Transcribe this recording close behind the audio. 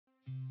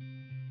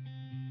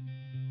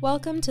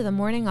Welcome to the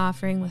Morning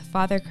Offering with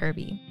Father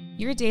Kirby,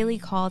 your daily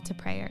call to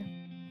prayer.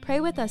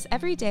 Pray with us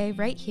every day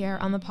right here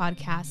on the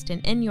podcast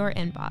and in your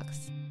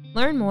inbox.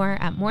 Learn more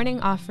at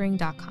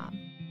morningoffering.com.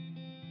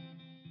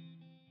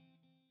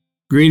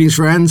 Greetings,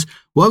 friends.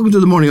 Welcome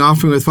to the Morning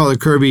Offering with Father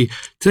Kirby.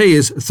 Today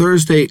is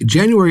Thursday,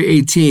 January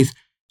 18th,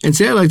 and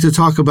today I'd like to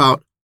talk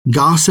about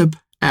gossip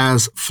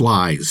as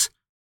flies.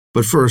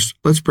 But first,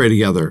 let's pray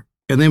together.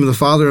 In the name of the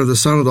Father, and of the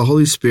Son, and of the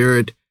Holy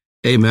Spirit,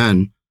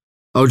 amen.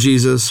 Oh,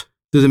 Jesus,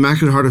 through the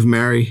Immaculate Heart of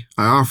Mary,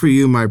 I offer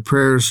you my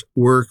prayers,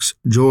 works,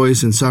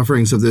 joys, and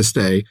sufferings of this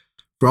day,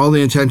 for all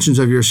the intentions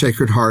of your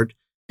Sacred Heart,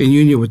 in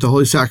union with the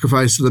holy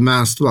sacrifice of the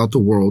Mass throughout the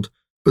world,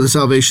 for the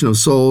salvation of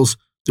souls,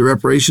 the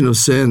reparation of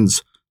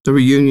sins, the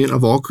reunion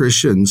of all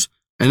Christians,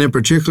 and in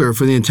particular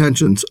for the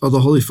intentions of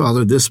the Holy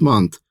Father this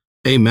month.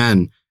 Amen.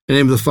 In the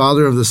name of the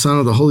Father, of the Son, and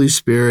of the Holy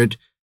Spirit.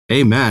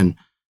 Amen.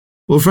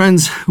 Well,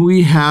 friends,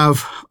 we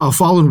have a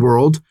fallen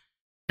world,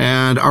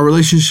 and our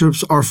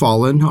relationships are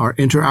fallen. Our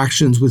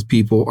interactions with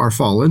people are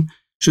fallen.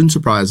 Shouldn't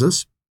surprise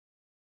us.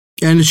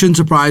 And it shouldn't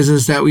surprise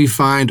us that we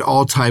find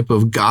all type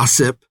of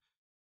gossip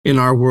in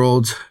our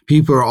world.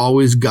 People are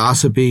always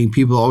gossiping.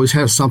 People always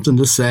have something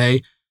to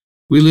say.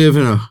 We live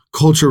in a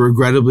culture,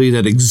 regrettably,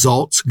 that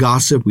exalts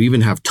gossip. We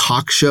even have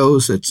talk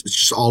shows. It's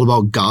just all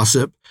about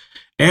gossip.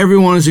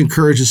 Everyone is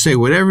encouraged to say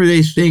whatever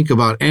they think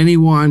about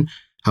anyone,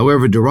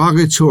 however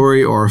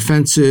derogatory or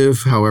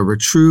offensive, however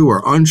true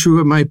or untrue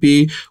it might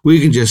be.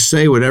 We can just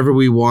say whatever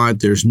we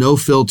want. There's no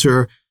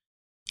filter.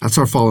 That's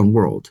our fallen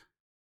world.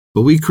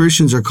 But we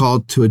Christians are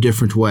called to a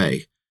different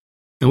way.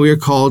 And we are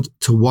called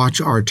to watch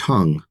our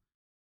tongue,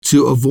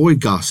 to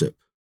avoid gossip,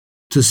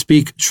 to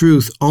speak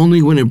truth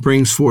only when it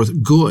brings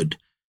forth good.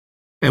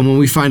 And when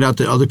we find out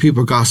that other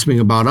people are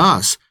gossiping about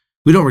us,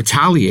 we don't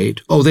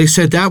retaliate. Oh, they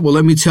said that? Well,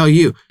 let me tell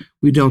you.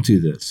 We don't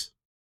do this.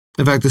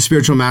 In fact, the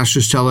spiritual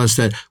masters tell us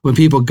that when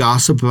people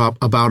gossip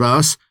about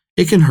us,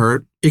 it can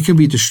hurt. It can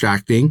be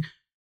distracting.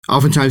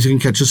 Oftentimes it can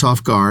catch us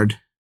off guard.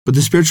 But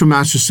the spiritual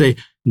masters say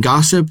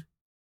gossip,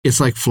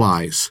 it's like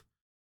flies.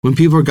 When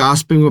people are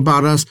gossiping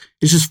about us,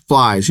 it's just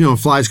flies. You know,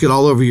 flies get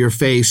all over your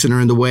face and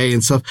are in the way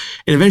and stuff.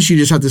 And eventually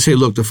you just have to say,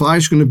 look, the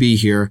flies are going to be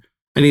here.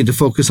 I need to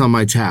focus on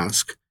my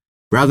task.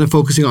 Rather than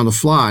focusing on the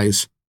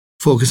flies,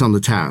 focus on the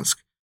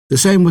task. The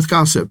same with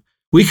gossip.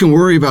 We can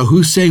worry about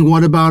who's saying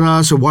what about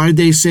us, or why did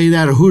they say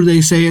that, or who did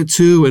they say it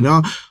to, and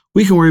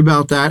we can worry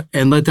about that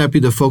and let that be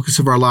the focus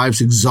of our lives,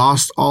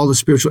 exhaust all the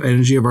spiritual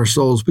energy of our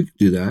souls. We can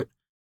do that.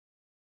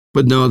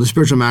 But no, the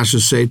spiritual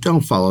masters say,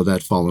 don't follow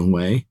that fallen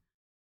way.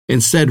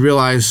 Instead,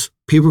 realize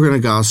people are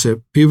going to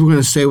gossip. People are going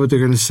to say what they're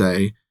going to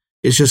say.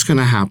 It's just going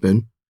to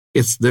happen.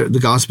 The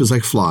gossip is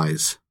like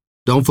flies.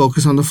 Don't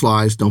focus on the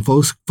flies. Don't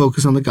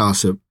focus on the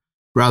gossip.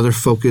 Rather,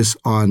 focus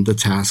on the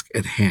task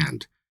at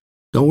hand.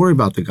 Don't worry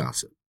about the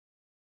gossip.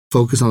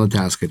 Focus on the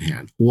task at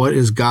hand. What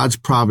is God's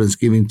providence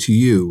giving to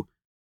you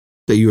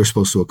that you are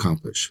supposed to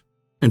accomplish?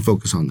 And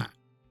focus on that.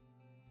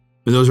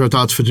 And those are our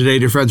thoughts for today,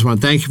 dear friends. I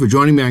want to thank you for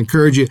joining me. I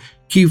encourage you,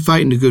 keep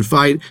fighting the good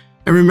fight.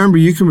 And remember,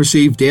 you can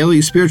receive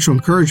daily spiritual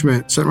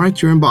encouragement sent right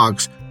to your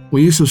inbox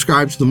when you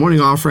subscribe to the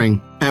Morning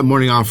Offering at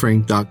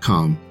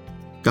morningoffering.com.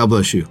 God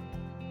bless you.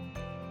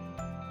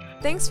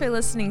 Thanks for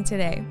listening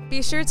today.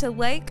 Be sure to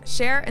like,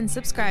 share, and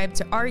subscribe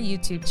to our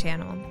YouTube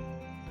channel.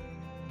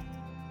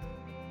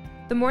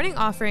 The Morning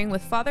Offering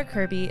with Father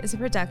Kirby is a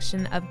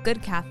production of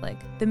Good Catholic,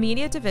 the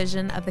media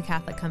division of the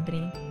Catholic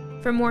Company.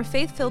 For more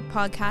faith-filled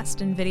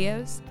podcasts and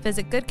videos,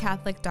 visit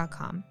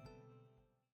goodcatholic.com.